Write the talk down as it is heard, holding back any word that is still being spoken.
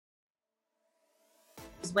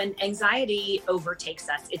When anxiety overtakes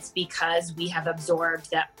us, it's because we have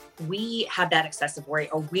absorbed that we have that excessive worry,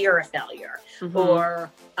 or we're a failure, or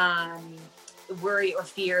worry or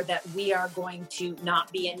fear that we are going to not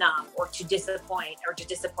be enough, or to disappoint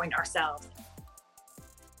ourselves.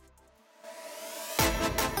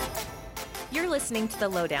 You're listening to The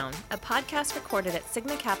Lowdown, a podcast recorded at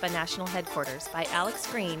Sigma Kappa National Headquarters by Alex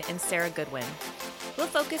Green and Sarah Goodwin. We'll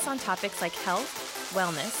focus on topics like health,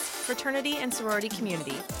 wellness, fraternity and sorority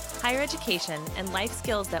community, higher education, and life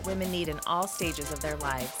skills that women need in all stages of their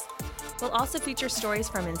lives. We'll also feature stories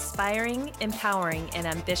from inspiring, empowering, and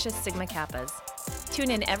ambitious Sigma Kappas.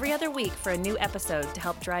 Tune in every other week for a new episode to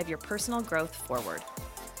help drive your personal growth forward.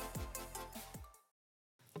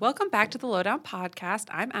 Welcome back to the Lowdown podcast.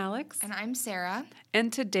 I'm Alex. And I'm Sarah.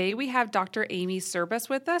 And today we have Dr. Amy Cirbus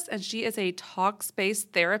with us, and she is a Talkspace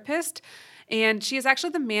therapist, and she is actually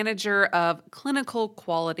the manager of clinical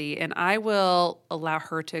quality, and I will allow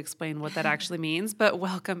her to explain what that actually means, but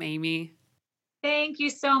welcome, Amy. Thank you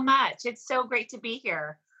so much. It's so great to be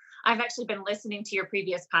here. I've actually been listening to your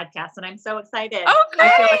previous podcast, and I'm so excited. Oh,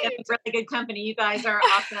 great. I feel like it's really good company. You guys are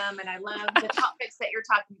awesome, and I love the topics that you're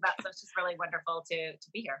talking about, so it's just really wonderful to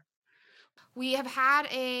be here. We have had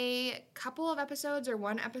a couple of episodes, or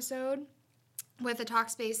one episode, with a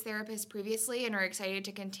Talkspace therapist previously, and are excited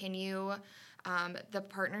to continue the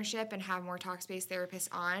partnership and have more Talkspace therapists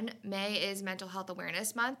on. May is Mental Health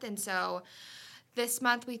Awareness Month, and so this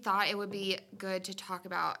month we thought it would be good to talk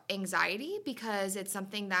about anxiety, because it's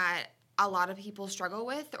something that a lot of people struggle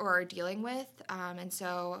with or are dealing with, and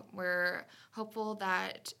so we're hopeful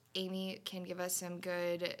that Amy can give us some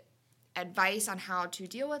good advice on how to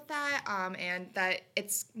deal with that, and that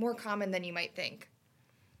it's more common than you might think.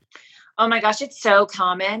 Oh my gosh, it's so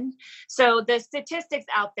common. So the statistics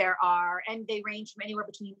out there are, and they range from anywhere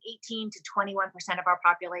between 18 to 21% of our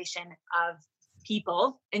population of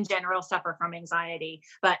people in general suffer from anxiety,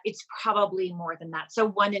 but it's probably more than that. So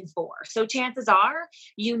 1 in 4. So chances are,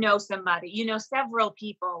 somebody, several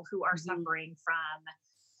people who are suffering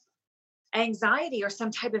from anxiety, or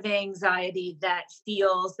some type of anxiety that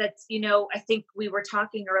feels that's, I think we were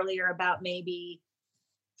talking earlier about maybe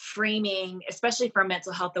framing, especially for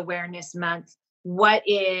Mental Health Awareness Month, what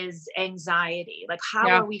is anxiety? Like, how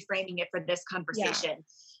are we framing it for this conversation?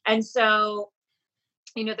 Yeah. And so,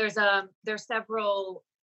 there's several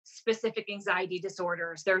specific anxiety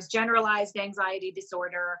disorders. There's generalized anxiety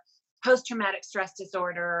disorder, post-traumatic stress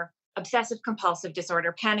disorder, obsessive compulsive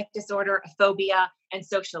disorder, panic disorder, a phobia, and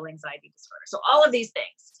social anxiety disorder. So all of these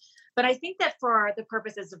things. But I think that for the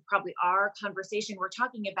purposes of probably our conversation, we're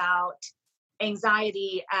talking about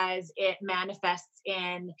anxiety as it manifests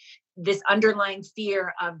in this underlying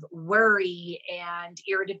fear of worry and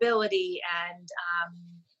irritability and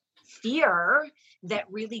fear that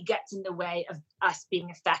really gets in the way of us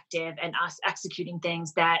being effective and us executing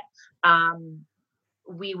things that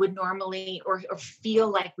we would normally or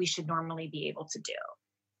feel like we should normally be able to do.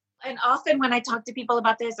 And often when I talk to people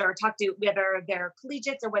about this, or talk to whether they're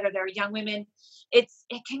collegiates or whether they're young women, it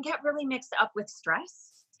can get really mixed up with stress,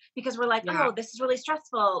 because we're like, oh, this is really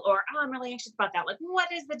stressful, or oh, I'm really anxious about that. Like,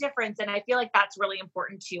 what is the difference? And I feel like that's really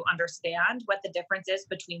important to understand what the difference is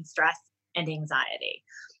between stress and anxiety.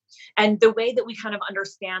 And the way that we kind of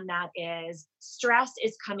understand that is stress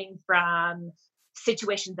is coming from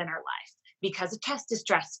situations in our life. Because a test is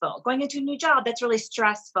stressful, going into a new job, that's really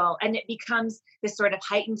stressful. And it becomes this sort of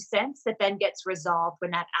heightened sense that then gets resolved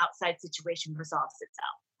when that outside situation resolves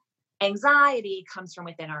itself. Anxiety comes from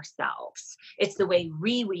within ourselves. It's the way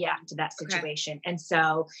we react to that situation. Okay. And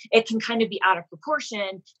so it can kind of be out of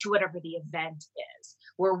proportion to whatever the event is,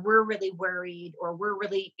 where we're really worried, or we're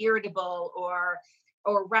really irritable, or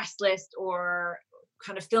restless, or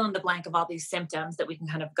kind of fill in the blank of all these symptoms that we can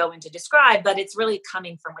kind of go into describe, but it's really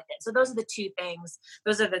coming from within. So those are the two things.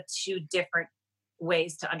 Those are the two different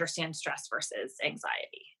ways to understand stress versus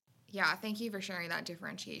anxiety. Yeah. Thank you for sharing that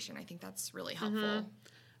differentiation. I think that's really helpful. Mm-hmm.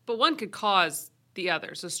 But one could cause the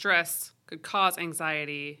other. So stress could cause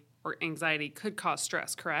anxiety, or anxiety could cause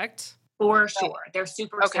stress, correct? For sure. They're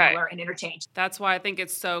super similar and interchangeable. That's why I think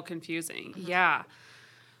it's so confusing. Mm-hmm. Yeah.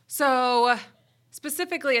 So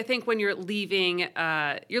specifically, I think when you're leaving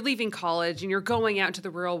college and you're going out into the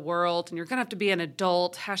real world, and you're going to have to be an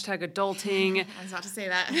adult, #adulting. I was about to say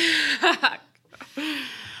that.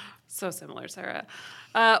 So similar, Sarah.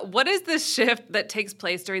 What is the shift that takes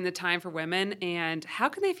place during the time for women, and how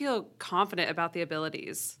can they feel confident about their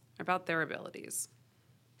abilities?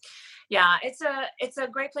 Yeah, it's a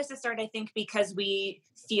great place to start, I think, because we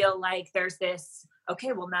feel like there's this,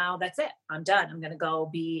 okay, well, now that's it. I'm done. I'm going to go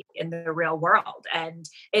be in the real world. And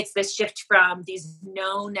it's this shift from these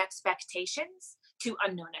known expectations to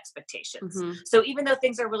unknown expectations. Mm-hmm. So even though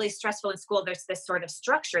things are really stressful in school, there's this sort of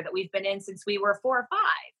structure that we've been in since we were 4 or 5.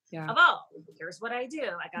 Yeah. Of, oh, here's what I do.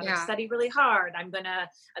 I got to study really hard.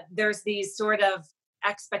 There's these sort of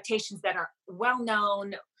expectations that are well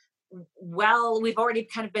known. Well, we've already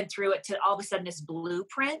kind of been through it, to all of a sudden this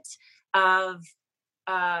blueprint of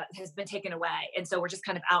has been taken away. And so we're just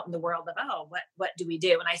kind of out in the world of, oh, what do we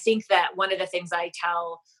do? And I think that one of the things I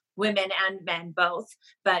tell women and men both,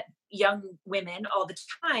 but young women all the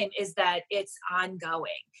time, is that it's ongoing.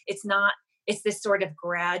 It's this sort of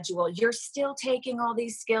gradual, you're still taking all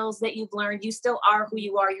these skills that you've learned. You still are who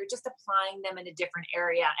you are. You're just applying them in a different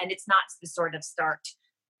area. And it's not the sort of stop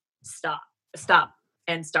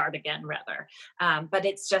and start again, rather. But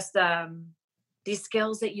it's just, these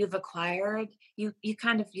skills that you've acquired, you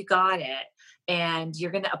got it, and you're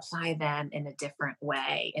going to apply them in a different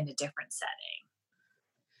way, in a different setting.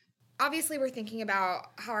 Obviously, we're thinking about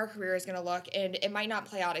how our career is going to look, and it might not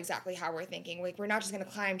play out exactly how we're thinking. Like, we're not just going to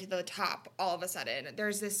climb to the top all of a sudden.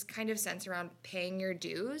 There's this kind of sense around paying your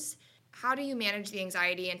dues. How do you manage the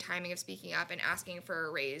anxiety and timing of speaking up and asking for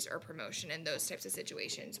a raise or promotion in those types of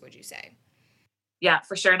situations, would you say? Yeah,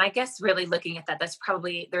 for sure. And I guess really looking at that, there's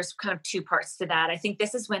kind of 2 parts to that. I think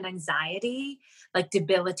this is when anxiety, like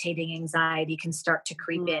debilitating anxiety, can start to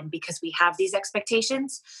creep in, because we have these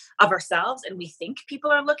expectations of ourselves and we think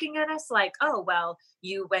people are looking at us like, oh, well,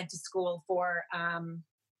 you went to school for, I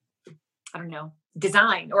don't know,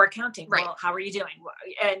 design or accounting. Right. Well, how are you doing?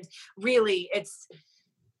 And really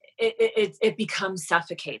it becomes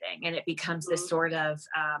suffocating, and it becomes this sort of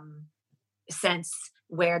sense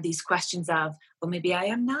where these questions of, well, maybe I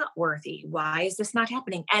am not worthy. Why is this not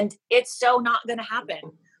happening? And it's so not going to happen.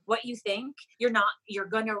 What you think, you're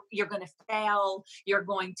going to fail. You're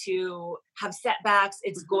going to have setbacks.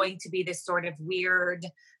 It's going to be this sort of weird,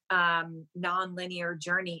 non-linear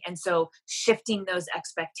journey. And so shifting those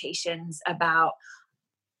expectations about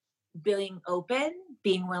being open,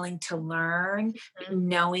 being willing to learn,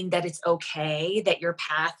 knowing that it's okay, that your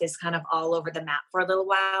path is kind of all over the map for a little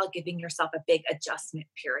while, giving yourself a big adjustment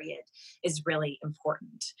period is really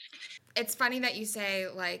important. It's funny that you say,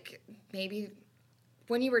 like, maybe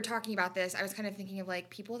when you were talking about this, I was kind of thinking of like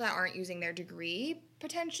people that aren't using their degree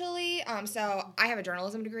potentially. So I have a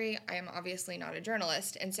journalism degree. I am obviously not a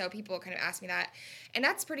journalist. And so people kind of ask me that. And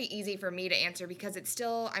that's pretty easy for me to answer because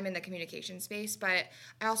I'm in the communication space, but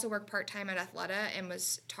I also work part-time at Athleta and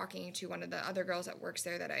was talking to one of the other girls that works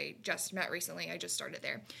there that I just met recently. I just started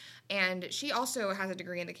there. And she also has a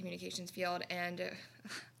degree in the communications field. And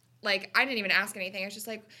like, I didn't even ask anything. I was just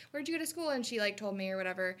like, where'd you go to school? And she, like, told me or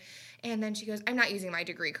whatever. And then she goes, I'm not using my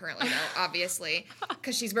degree currently, though, obviously,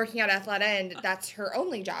 because she's working at Athleta, and that's her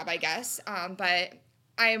only job, I guess. But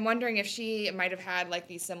I am wondering if she might have had, like,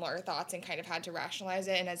 these similar thoughts and kind of had to rationalize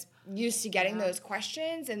it and is used to getting those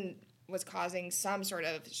questions and was causing some sort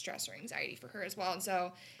of stress or anxiety for her as well. And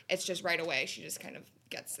so it's just right away she just kind of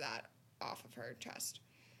gets that off of her chest.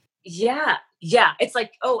 Yeah. It's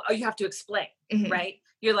like, oh, you have to explain, right?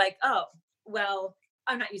 You're like, oh, well,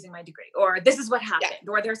 I'm not using my degree, or this is what happened,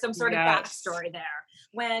 or there's some sort of backstory there.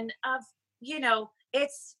 When, I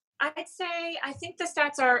think the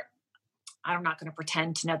stats are, I'm not going to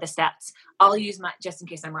pretend to know the stats. I'll use just in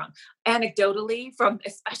case I'm wrong. Anecdotally, from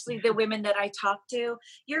especially the women that I talk to,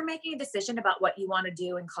 you're making a decision about what you want to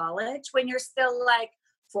do in college when you're still like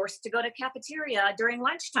forced to go to cafeteria during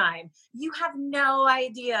lunchtime. You have no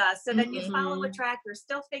idea. So then you follow a track, you're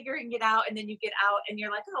still figuring it out. And then you get out and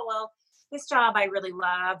you're like, oh, well, this job I really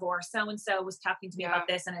love, or so-and-so was talking to me about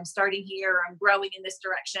this and I'm starting here, I'm growing in this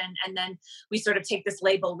direction. And then we sort of take this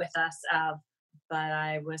label with us of, but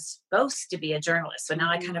I was supposed to be a journalist. So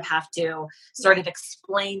now I kind of have to sort of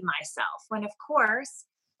explain myself, when of course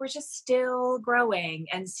we're just still growing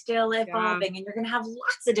and still evolving, and you're going to have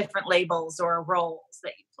lots of different labels or roles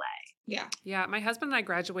that you play. Yeah. My husband and I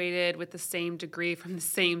graduated with the same degree from the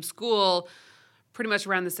same school pretty much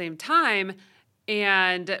around the same time.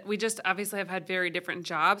 And we just obviously have had very different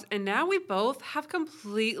jobs. And now we both have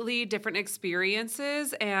completely different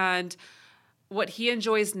experiences. And what he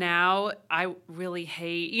enjoys now, I really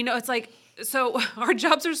hate. You know, it's like, so our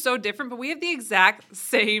jobs are so different, but we have the exact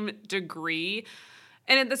same degree.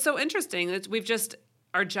 And it's so interesting.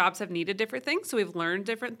 Our jobs have needed different things, so we've learned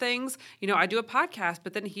different things. You know, I do a podcast,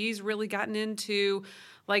 but then he's really gotten into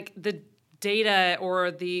like the data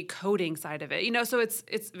or the coding side of it. You know, so it's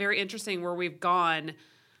very interesting where we've gone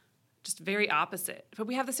just very opposite, but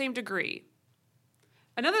we have the same degree.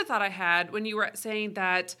 Another thought I had when you were saying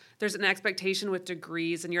that there's an expectation with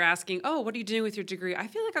degrees and you're asking, oh, what are you doing with your degree? I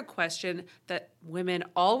feel like a question that women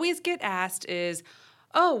always get asked is,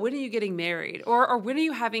 oh, when are you getting married? Or when are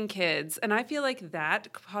you having kids? And I feel like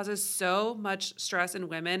that causes so much stress in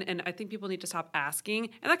women. And I think people need to stop asking.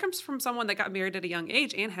 And that comes from someone that got married at a young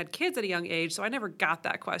age and had kids at a young age. So I never got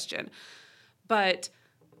that question. But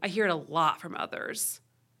I hear it a lot from others.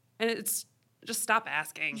 And it's just stop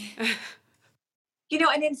asking.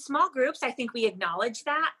 And in small groups, I think we acknowledge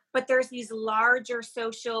that, but there's these larger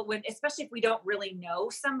social, especially if we don't really know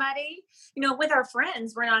somebody, with our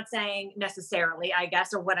friends, we're not saying necessarily, I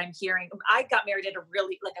guess, or what I'm hearing. I got married at a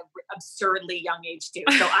really absurdly young age too.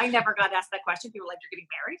 So I never got asked that question. People were like, you're getting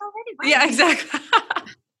married already? Why? Yeah, exactly.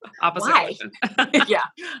 Opposite question. Yeah.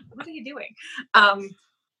 What are you doing?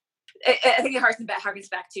 I think it harkens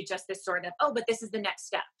back to just this sort of, but this is the next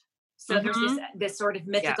step. So there's this sort of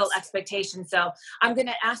mythical expectation. So I'm going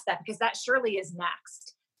to ask that because that surely is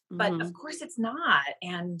next. But of course it's not.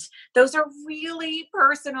 And those are really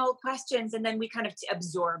personal questions. And then we kind of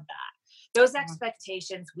absorb that. Those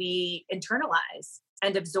expectations we internalize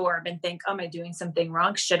and absorb and think, am I doing something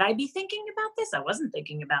wrong? Should I be thinking about this? I wasn't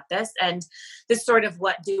thinking about this. And this sort of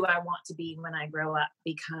what do I want to be when I grow up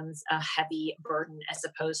becomes a heavy burden as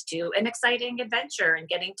opposed to an exciting adventure and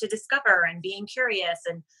getting to discover and being curious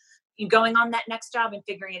and going on that next job and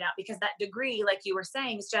figuring it out, because that degree, like you were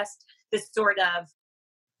saying, is just this sort of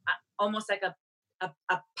almost like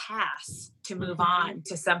a pass to move on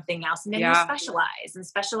to something else. And then you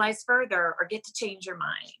specialize further or get to change your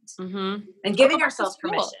mind and giving ourselves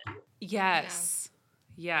permission. Yes.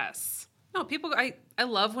 No, I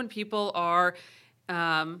love when people are,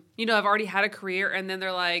 I've already had a career and then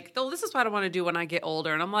they're like, oh, this is what I want to do when I get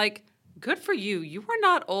older. And I'm like, good for you. You are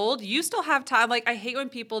not old. You still have time. Like, I hate when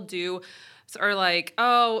people are like,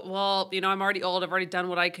 oh, well, I'm already old. I've already done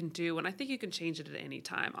what I can do. And I think you can change it at any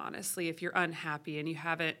time, honestly. If you're unhappy and you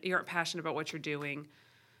aren't passionate about what you're doing,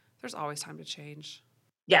 there's always time to change.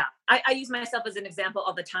 Yeah. I use myself as an example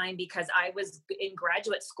all the time because I was in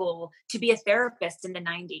graduate school to be a therapist in the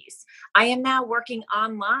 90s. I am now working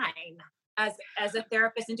online as a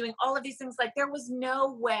therapist and doing all of these things. Like, there was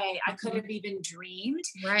no way I could have even dreamed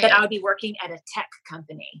that I would be working at a tech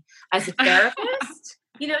company as a therapist,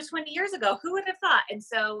 20 years ago. Who would have thought? And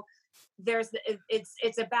so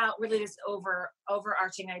it's about really this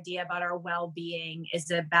overarching idea about our well-being is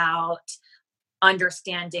about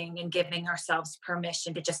understanding and giving ourselves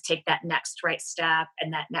permission to just take that next right step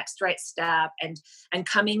and that next right step and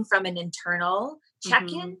coming from an internal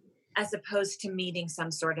check-in as opposed to meeting some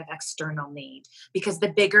sort of external need, because the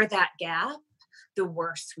bigger that gap, the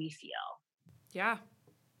worse we feel. Yeah.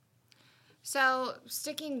 So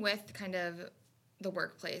sticking with kind of the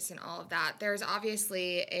workplace and all of that, there's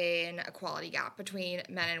obviously an equality gap between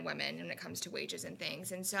men and women when it comes to wages and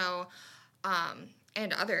things. And so,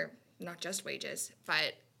 and other, not just wages,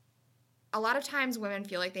 but a lot of times women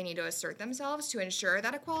feel like they need to assert themselves to ensure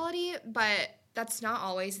that equality, but that's not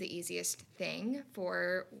always the easiest thing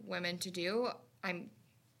for women to do.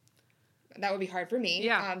 That would be hard for me,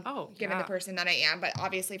 given the person that I am, but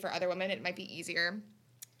obviously for other women, it might be easier.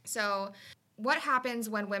 So what happens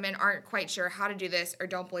when women aren't quite sure how to do this or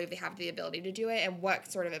don't believe they have the ability to do it? And what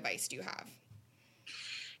sort of advice do you have?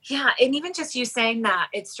 Yeah. And even just you saying that,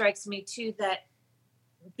 it strikes me too, that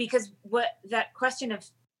because that question of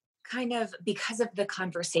kind of because of the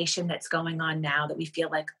conversation that's going on now, that we feel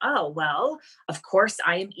like, oh, well, of course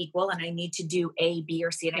I am equal and I need to do A, B,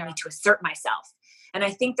 or C, and I need to assert myself. And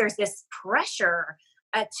I think there's this pressure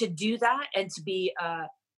to do that and to be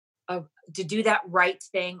to do that right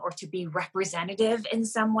thing or to be representative in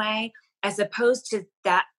some way, as opposed to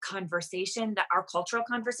that conversation, that our cultural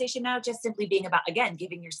conversation now just simply being about, again,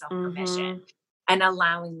 giving yourself permission and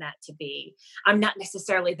allowing that to be. I'm not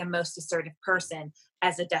necessarily the most assertive person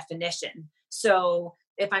as a definition. So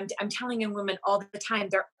if I'm telling young women all the time,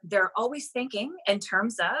 they're always thinking in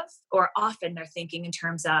terms of, or often they're thinking in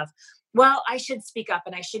terms of, well, I should speak up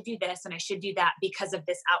and I should do this and I should do that because of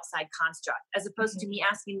this outside construct, as opposed to me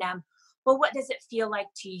asking them, well, what does it feel like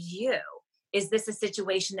to you? Is this a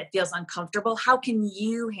situation that feels uncomfortable? How can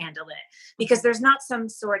you handle it? Because there's not some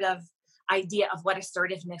sort of idea of what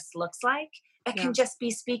assertiveness looks like. It can just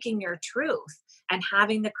be speaking your truth and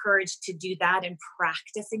having the courage to do that and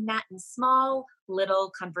practicing that in small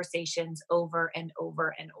little conversations over and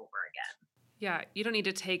over and over again. Yeah. You don't need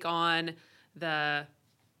to take on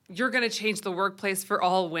you're going to change the workplace for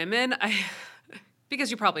all women.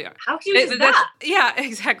 Because you probably are. How cute is that? Yeah,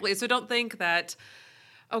 exactly. So don't think that,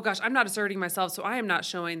 oh gosh, I'm not asserting myself, so I am not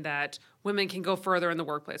showing that women can go further in the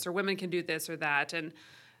workplace or women can do this or that. And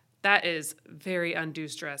that is very undue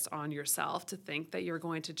stress on yourself to think that you're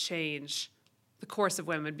going to change the course of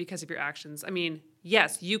women because of your actions. I mean,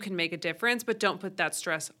 yes, you can make a difference, but don't put that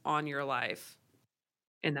stress on your life.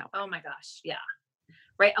 in that way. Oh my gosh. Yeah.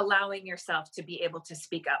 Right. Allowing yourself to be able to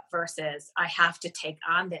speak up versus I have to take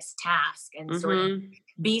on this task and sort of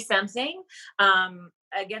be something.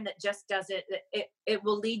 Again, that just doesn't, it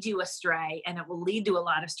will lead you astray, and it will lead to a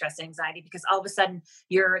lot of stress and anxiety, because all of a sudden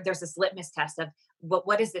there's this litmus test of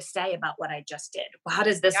what does this say about what I just did? How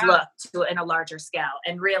does this look in a larger scale?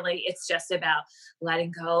 And really it's just about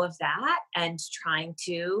letting go of that and trying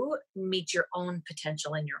to meet your own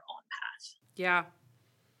potential in your own path. Yeah.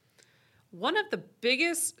 One of the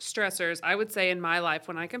biggest stressors, I would say, in my life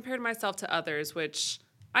when I compared myself to others, which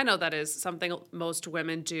I know that is something most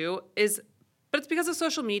women do, but it's because of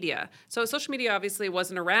social media. So social media obviously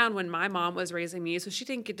wasn't around when my mom was raising me, so she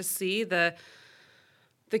didn't get to see the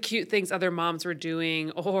cute things other moms were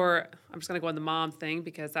doing, or I'm just going to go on the mom thing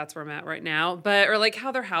because that's where I'm at right now, or like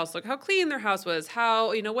how their house looked, how clean their house was,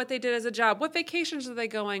 how, what they did as a job, what vacations are they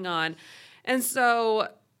going on. And so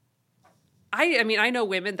I mean, I know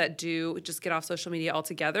women that do just get off social media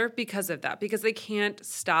altogether because of that, because they can't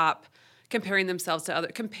stop comparing themselves to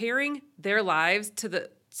comparing their lives to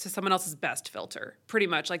someone else's best filter, pretty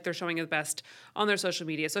much, like they're showing the best on their social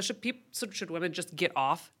media. So should women just get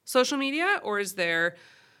off social media, or is there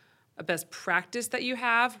a best practice that you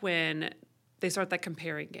have when they start that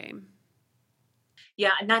comparing game?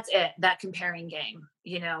 Yeah. And that's it. That comparing game,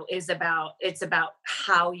 it's about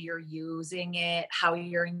how you're using it, how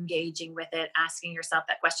you're engaging with it, asking yourself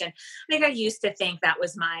that question. I think I used to think that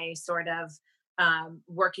was my sort of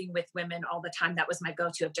working with women all the time. That was my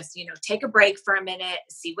go-to of just, take a break for a minute,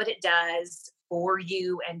 see what it does for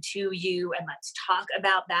you and to you. And let's talk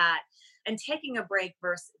about that. And taking a break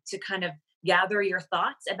versus to kind of gather your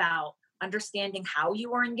thoughts about understanding how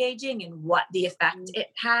you are engaging and what the effect it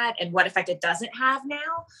had and what effect it doesn't have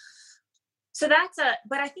now. So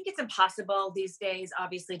but I think it's impossible these days,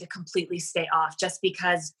 obviously, to completely stay off, just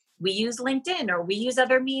because we use LinkedIn or we use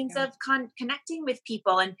other means of connecting with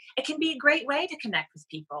people. And it can be a great way to connect with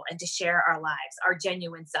people and to share our lives, our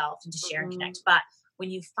genuine self, and to share and connect. But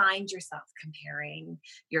when you find yourself comparing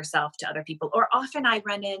yourself to other people, or often I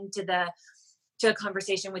run into a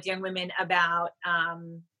conversation with young women about,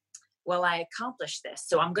 well, I accomplished this,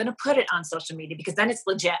 so I'm going to put it on social media because then it's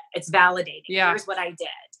legit. It's validating. Yeah. Here's what I did.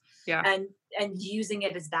 Yeah. And using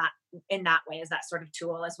it in that way, as that sort of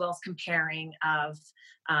tool, as well as comparing of,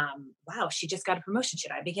 wow, she just got a promotion.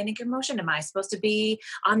 Should I be getting a promotion? Am I supposed to be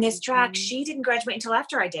on this track? She didn't graduate until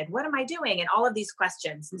after I did. What am I doing? And all of these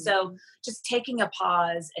questions. And so just taking a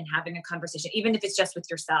pause and having a conversation, even if it's just with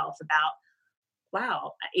yourself, about,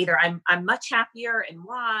 wow, either I'm much happier, and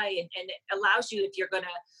why, and it allows you, if you're going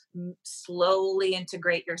to slowly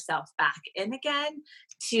integrate yourself back in again,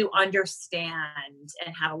 to understand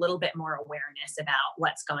and have a little bit more awareness about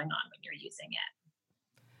what's going on when you're using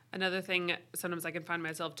it. Another thing sometimes I can find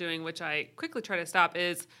myself doing, which I quickly try to stop,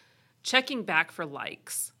 is checking back for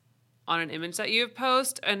likes on an image that you have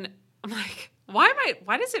posted. And I'm like, why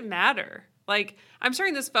does it matter? Like, I'm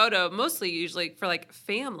sharing this photo mostly usually for like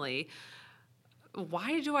family.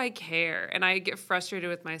 Why do I care? And I get frustrated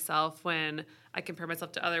with myself when I compare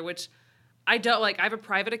myself to other, which I don't like. I have a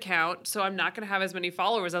private account, so I'm not going to have as many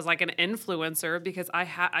followers as like an influencer, because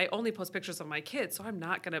I only post pictures of my kids, so I'm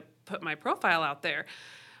not going to put my profile out there.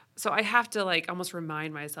 So I have to like almost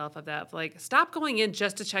remind myself of that. Like, stop going in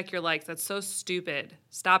just to check your likes. That's so stupid.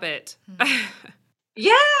 Stop it.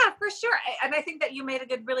 Yeah, for sure. And I think that you made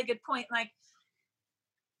a really good point. Like,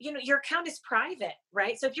 your account is private,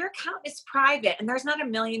 right? So if your account is private and there's not a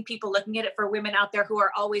million people looking at it, for women out there who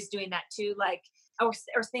are always doing that too, like, or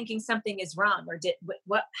thinking something is wrong, or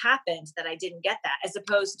what happened that I didn't get that, as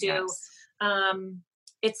opposed to,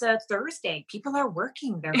 it's a Thursday. People are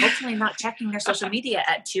working. They're hopefully not checking their social media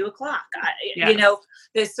at 2:00.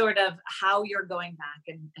 This sort of how you're going back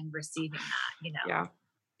and receiving that,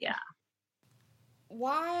 Yeah.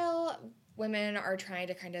 While women are trying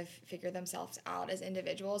to kind of figure themselves out as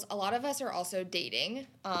individuals, a lot of us are also dating.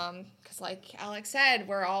 Because like Alex said,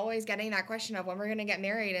 we're always getting that question of when we're going to get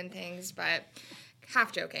married and things, but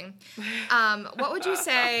half joking. What would you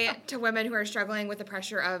say to women who are struggling with the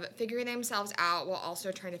pressure of figuring themselves out while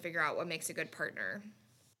also trying to figure out what makes a good partner?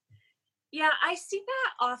 Yeah, I see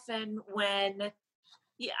that often when,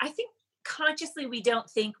 I think consciously we don't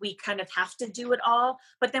think we kind of have to do it all,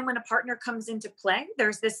 but then when a partner comes into play,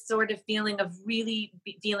 there's this sort of feeling of really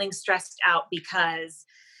feeling stressed out because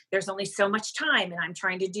there's only so much time, and I'm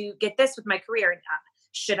trying to get this with my career.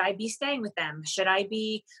 Should I be staying with them?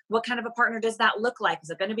 What kind of a partner does that look like? Is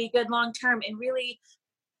it going to be good long term? And really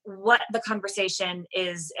what the conversation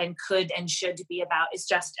is and could and should be about is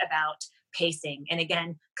just about pacing. And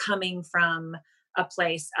again, coming from a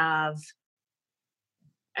place of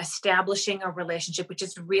establishing a relationship, which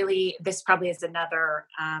is really, this probably is another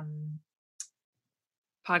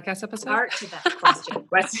podcast episode part to that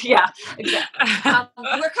question. Yeah, exactly.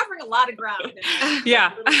 We're covering a lot of ground.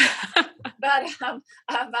 Yeah. But of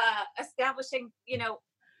establishing,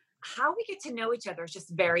 how we get to know each other is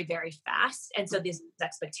just very, very fast. And so these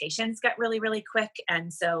expectations get really, really quick.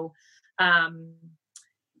 And so,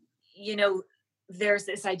 there's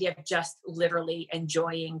this idea of just literally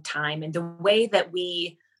enjoying time. And the way that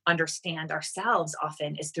we understand ourselves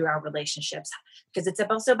often is through our relationships, because it's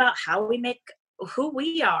also about how we make who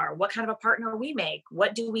we are, what kind of a partner we make,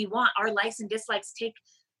 what do we want, our likes and dislikes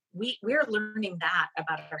we're learning that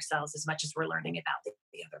about ourselves as much as we're learning about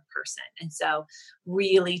the other person. And so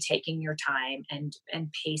really taking your time and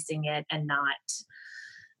pacing it, and not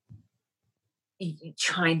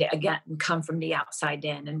trying to, again, come from the outside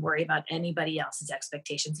in and worry about anybody else's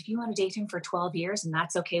expectations. If you want to date him for 12 years and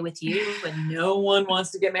that's okay with you and no one wants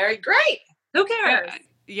to get married, great. Who cares?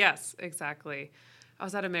 Yes, exactly. I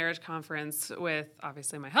was at a marriage conference with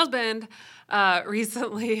obviously my husband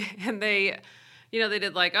recently, and they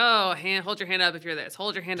did like, hold your hand up if you're this,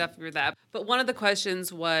 hold your hand up if you're that. But one of the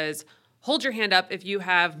questions was, hold your hand up if you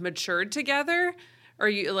have matured together, or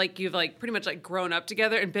you've pretty much like grown up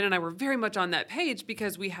together. And Ben and I were very much on that page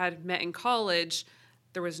because we had met in college.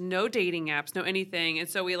 There was no dating apps, no anything. And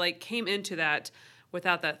so we like came into that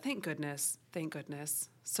without that. Thank goodness.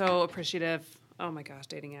 So appreciative. Oh my gosh,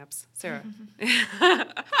 dating apps. Sarah.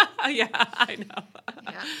 Yeah, I know.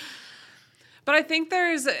 Yeah. But I think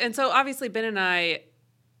and so obviously Ben and I,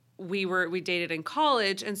 we dated in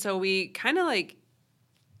college. And so we kind of like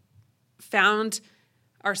found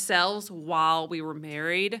ourselves while we were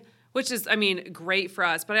married, which is, great for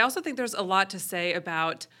us. But I also think there's a lot to say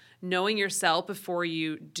about knowing yourself before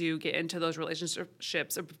you do get into those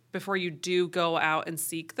relationships, or before you do go out and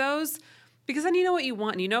seek those, because then you know what you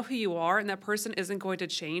want and you know who you are, and that person isn't going to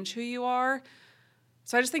change who you are.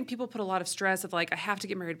 So I just think people put a lot of stress of like, I have to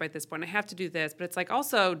get married by this point, I have to do this. But it's like,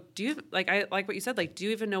 also, I like what you said, like, do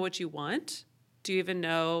you even know what you want? Do you even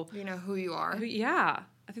know? Do you know who you are? Yeah.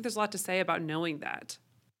 I think there's a lot to say about knowing that.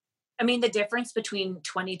 The difference between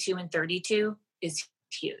 22 and 32 is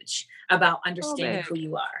huge about understanding who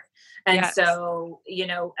you are. And yes. So,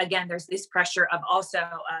 again, there's this pressure of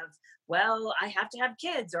well, I have to have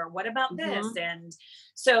kids, or what about this? And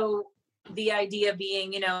so the idea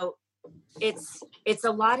being, it's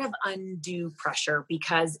a lot of undue pressure,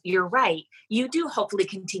 because you're right. You do hopefully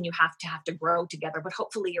have to grow together, but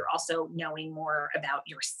hopefully you're also knowing more about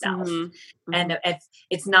yourself. And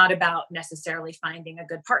it's not about necessarily finding a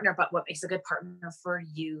good partner, but what makes a good partner for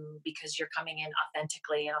you, because you're coming in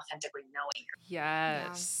authentically knowing.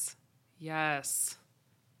 Yes. Yeah. Yes.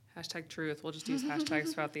 #truth. We'll just use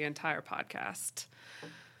hashtags throughout the entire podcast.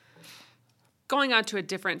 Going on to a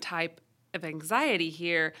different type of anxiety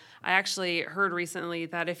here, I actually heard recently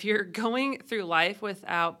that if you're going through life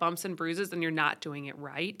without bumps and bruises, then you're not doing it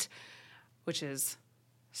right, which is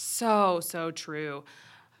so, so true.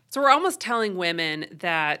 So we're almost telling women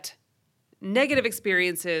that negative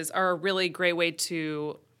experiences are a really great way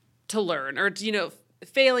to learn, or,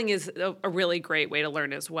 failing is a really great way to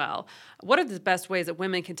learn as well. What are the best ways that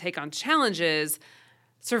women can take on challenges,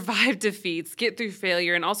 survive defeats, get through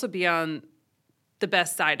failure, and also be on the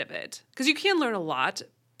best side of it? Because you can learn a lot,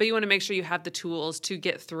 but you want to make sure you have the tools to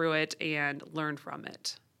get through it and learn from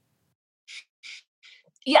it.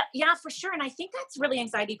 Yeah, for sure. And I think that's really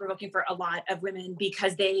anxiety provoking for a lot of women,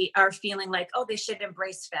 because they are feeling like, they should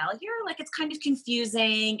embrace failure. Like, it's kind of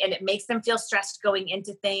confusing and it makes them feel stressed going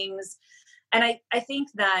into things. And I think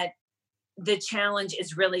that the challenge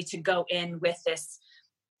is really to go in with this,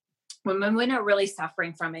 when women are really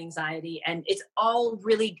suffering from anxiety, and it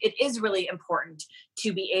is really important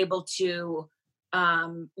to be able to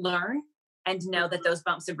learn and know that those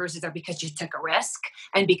bumps and bruises are because you took a risk,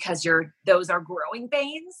 and because those are growing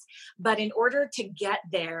pains. But in order to get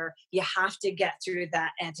there, you have to get through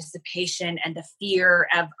that anticipation and the fear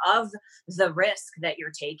of the risk that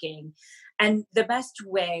you're taking. And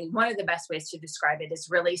one of the best ways to describe it is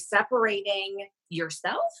really separating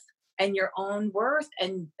yourself and your own worth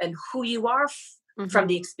and who you are from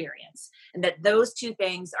the experience, and that those two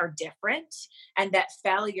things are different, and that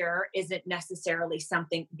failure isn't necessarily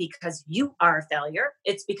something because you are a failure.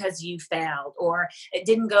 It's because you failed, or it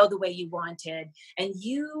didn't go the way you wanted, and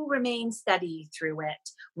you remain steady through it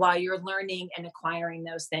while you're learning and acquiring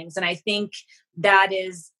those things. And I think that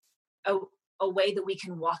is a way that we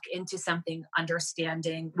can walk into something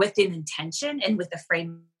understanding with an intention and with a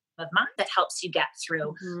frame of mind that helps you get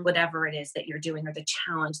through whatever it is that you're doing, or the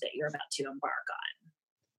challenge that you're about to embark on.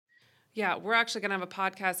 Yeah, we're actually going to have a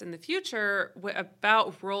podcast in the future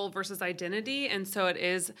about role versus identity. And so it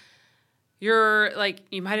is, you're like,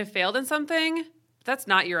 you might have failed in something. That's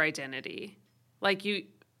not your identity. Like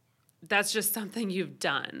that's just something you've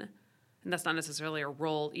done. And that's not necessarily a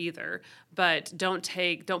role either. But don't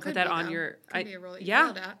put that on your. Could be a role that you yeah,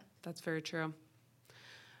 failed at. that's very true.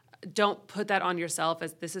 Don't put that on yourself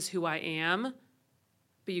as this is who I am,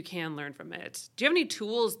 but you can learn from it. Do you have any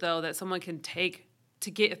tools though that someone can take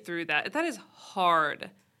to get through that? That is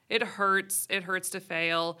hard. It hurts. It hurts to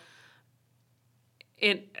fail.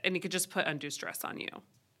 And it could just put undue stress on you.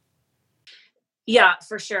 Yeah,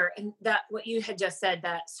 for sure. And that what you had just said,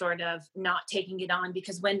 that sort of not taking it on,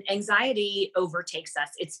 because when anxiety overtakes us,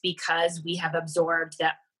 it's because we have absorbed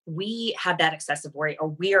that we have that excessive worry, or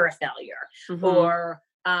we're a failure, or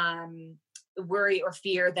worry or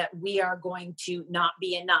fear that we are going to not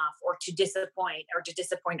be enough, or to disappoint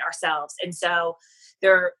ourselves. And so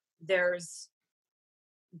there's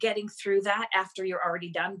getting through that after you're already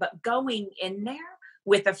done, but going in there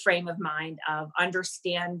with a frame of mind of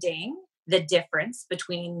understanding the difference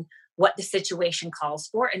between what the situation calls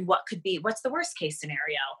for and what's the worst case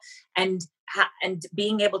scenario, and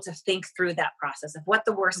being able to think through that process of what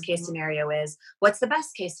the worst case scenario is, what's the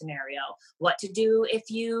best case scenario, what to do if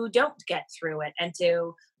you don't get through it, and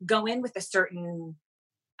to go in with a certain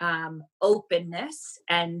openness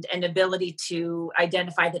and an ability to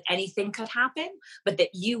identify that anything could happen, but that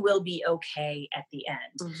you will be okay at the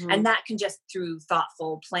end. And that can just through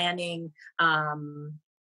thoughtful planning,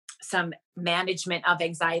 some management of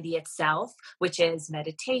anxiety itself, which is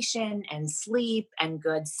meditation and sleep and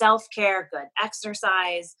good self-care, good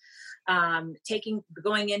exercise,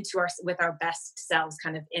 going into with our best selves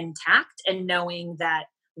kind of intact, and knowing that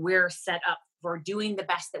we're set up for doing the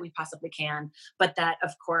best that we possibly can, but that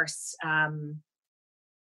of course,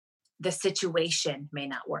 the situation may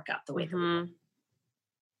not work out the way that we want.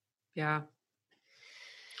 Yeah.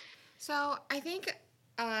 So I think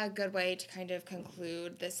a good way to kind of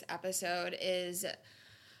conclude this episode is,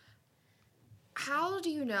 how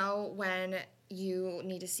do you know when you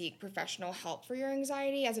need to seek professional help for your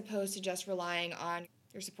anxiety, as opposed to just relying on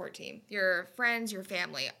your support team, your friends, your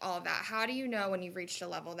family, all of that? How do you know when you've reached a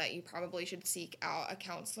level that you probably should seek out a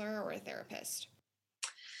counselor or a therapist?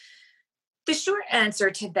 The short answer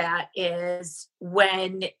to that is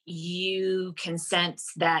when you can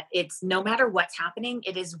sense that it's, no matter what's happening,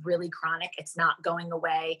 it is really chronic. It's not going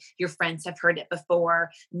away. Your friends have heard it before.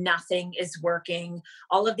 Nothing is working.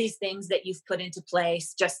 All of these things that you've put into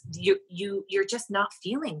place, just you're just not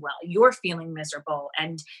feeling well. You're feeling miserable,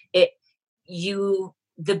 and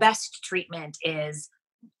the best treatment is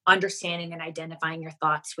understanding and identifying your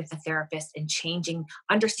thoughts with a therapist, and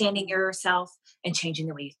understanding yourself and changing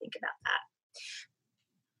the way you think about that.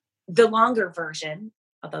 The longer version,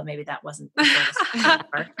 although maybe that wasn't the shortest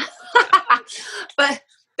part, but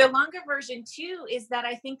the longer version too is that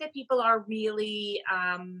I think that people are really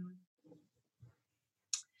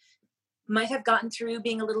might have gotten through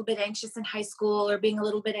being a little bit anxious in high school, or being a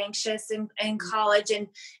little bit anxious in college, and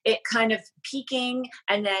it kind of peaking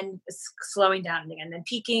and then slowing down again, and then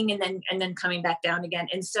peaking and then coming back down again.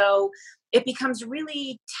 And so it becomes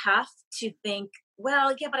really tough to think,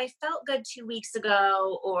 well, yeah, but I felt good 2 weeks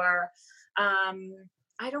ago, or I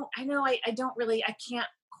can't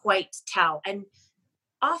quite tell. And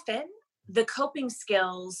often the coping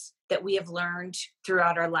skills that we have learned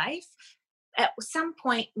throughout our life at some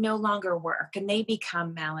point no longer work, and they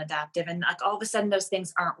become maladaptive, and like all of a sudden those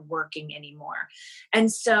things aren't working anymore.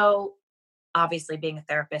 And so obviously, being a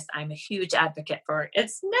therapist, I'm a huge advocate for,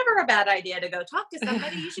 it's never a bad idea to go talk to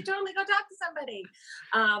somebody. You should totally go talk to somebody.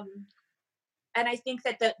 And I think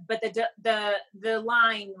that the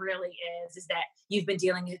line really is that you've been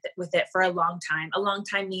dealing with it for a long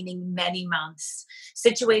time meaning many months.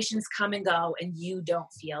 Situations come and go, and you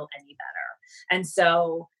don't feel any better. And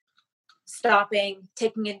so stopping,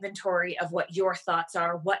 taking inventory of what your thoughts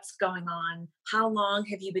are, what's going on, how long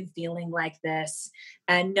have you been feeling like this,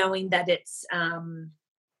 and knowing that it's,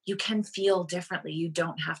 you can feel differently. You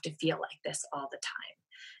don't have to feel like this all the time.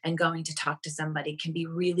 And going to talk to somebody can be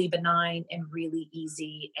really benign and really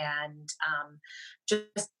easy, and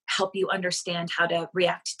just help you understand how to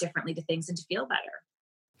react differently to things and to feel better.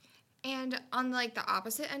 And on like the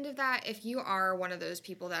opposite end of that, if you are one of those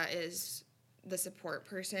people that is the support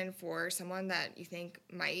person for someone that you think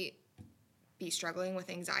might be struggling with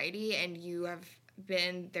anxiety, and you have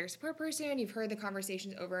been their support person, you've heard the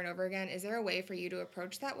conversations over and over again, is there a way for you to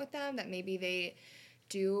approach that with them, that maybe they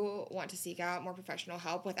do want to seek out more professional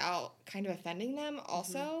help without kind of offending them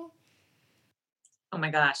also? Oh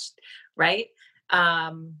my gosh. Right.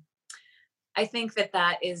 I think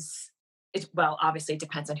that is well, obviously it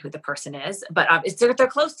depends on who the person is, but they're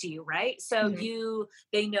close to you, right? So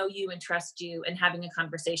they know you and trust you, and having a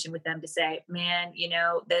conversation with them to say, man,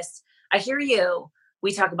 I hear you.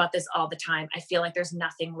 We talk about this all the time. I feel like there's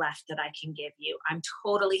nothing left that I can give you. I'm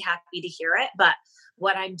totally happy to hear it, but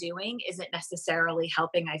what I'm doing isn't necessarily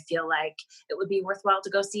helping. I feel like it would be worthwhile to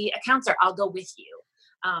go see a counselor. I'll go with you.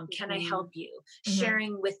 Can I help you?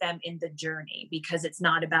 Sharing with them in the journey, because it's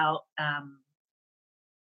not about,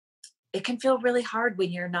 it can feel really hard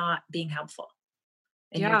when you're not being helpful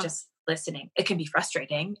and you're just listening. It can be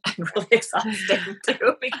frustrating and really exhausting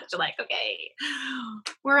too, because you're like, okay,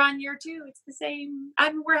 we're on year 2. It's the same.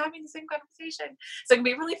 We're having the same conversation. So it can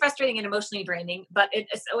be really frustrating and emotionally draining, but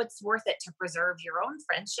it's worth it to preserve your own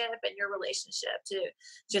friendship and your relationship, to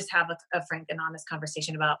just have a frank and honest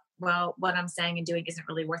conversation about, well, what I'm saying and doing isn't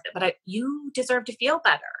really worth it, but you deserve to feel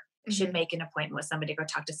better. You should make an appointment with somebody, go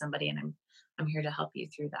talk to somebody, and I'm here to help you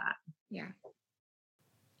through that. Yeah.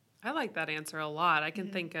 I like that answer a lot. I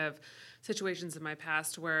can think of situations in my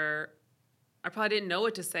past where I probably didn't know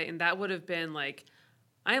what to say. And that would have been like,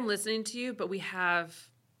 I am listening to you, but we've had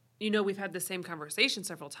the same conversation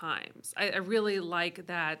several times. I really like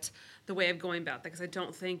that, the way of going about that, because I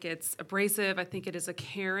don't think it's abrasive. I think it is a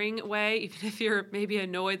caring way, even if you're maybe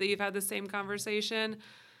annoyed that you've had the same conversation.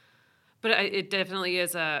 But it definitely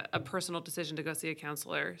is a personal decision to go see a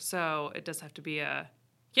counselor. So it does have to be you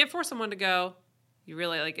can't force someone to go. You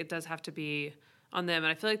really, it does have to be on them.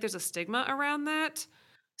 And I feel like there's a stigma around that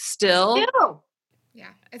still. Yeah.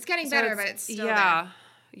 It's getting better, but it's still there.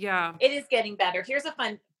 Yeah. It is getting better. Here's a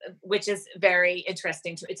fun, which is very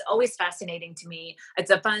interesting. It's always fascinating to me.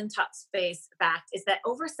 It's a fun top space fact, is that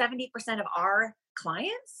over 70% of our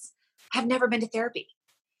clients have never been to therapy.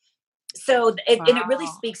 So and it really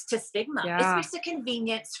speaks to stigma. It speaks to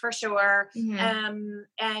convenience for sure, and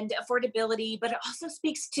affordability, but it also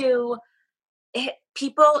speaks to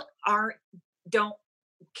people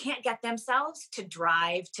can't get themselves to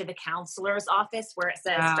drive to the counselor's office where it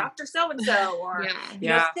says Dr. So-and-so or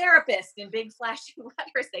therapist in big flashing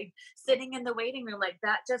letters. They sitting in the waiting room, like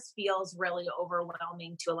that just feels really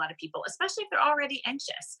overwhelming to a lot of people, especially if they're already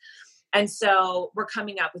anxious. And so we're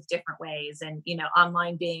coming up with different ways, and,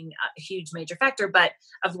 online being a huge major factor, but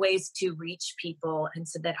of ways to reach people. And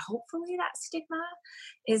so that hopefully that stigma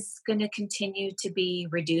is going to continue to be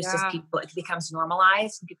reduced as it becomes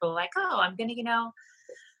normalized, and people are like, oh, I'm going to,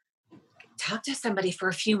 talk to somebody for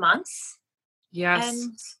a few months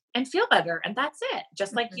and feel better. And that's it.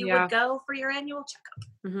 Just like you would go for your annual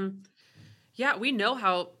checkup. Yeah, we know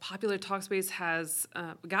how popular Talkspace has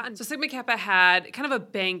gotten. So Sigma Kappa had kind of a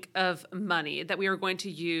bank of money that we were going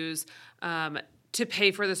to use to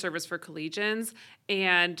pay for the service for collegians,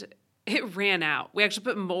 and it ran out. We actually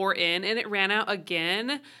put more in, and it ran out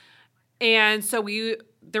again. And so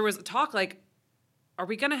there was a talk like, are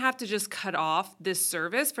we going to have to just cut off this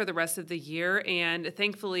service for the rest of the year? And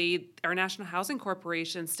thankfully, our National Housing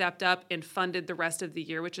Corporation stepped up and funded the rest of the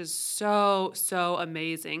year, which is so, so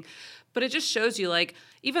amazing. But it just shows you,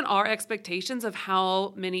 even our expectations of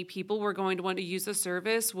how many people were going to want to use the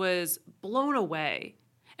service was blown away.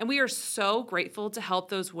 And we are so grateful to help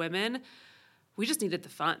those women. We just needed the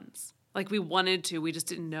funds. We wanted to. We just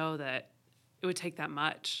didn't know that it would take that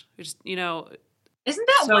much. We just, Isn't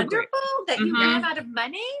that so wonderful that you ran out of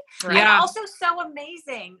money? Right. And also so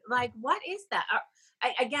amazing. What is that?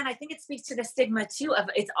 I think it speaks to the stigma too of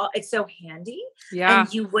it's so handy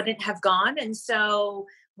and you wouldn't have gone. And so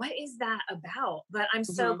what is that about? But I'm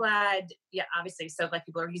so glad. Yeah, obviously so glad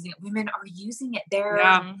people are using it. Women are using it. They're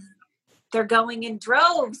going in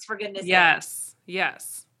droves, for goodness sake.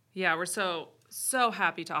 Yes. Yeah. We're so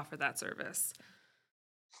happy to offer that service.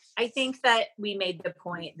 I think that we made the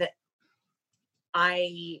point that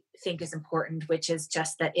I think is important, which is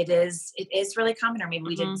just that it is really common, or maybe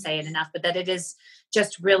we didn't say it enough, but that it is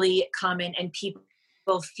just really common, and people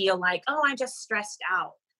feel like, oh, I'm just stressed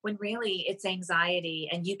out, when really it's anxiety,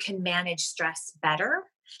 and you can manage stress better.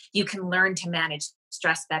 You can learn to manage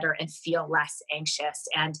stress better and feel less anxious.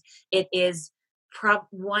 And it is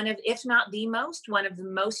one of the most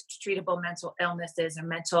treatable mental illnesses or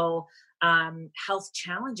mental health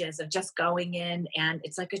challenges of just going in, and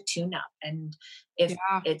it's like a tune-up. And if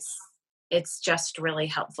it's just really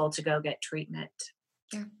helpful to go get treatment.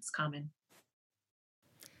 Yeah, it's common.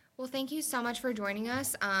 Well, thank you so much for joining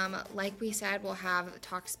us. Like we said, we'll have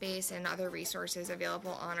Talkspace and other resources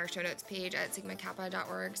available on our show notes page at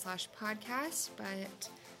sigmakappa.org/podcast. But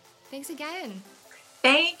thanks again.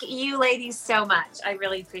 Thank you, ladies, so much. I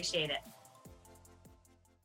really appreciate it.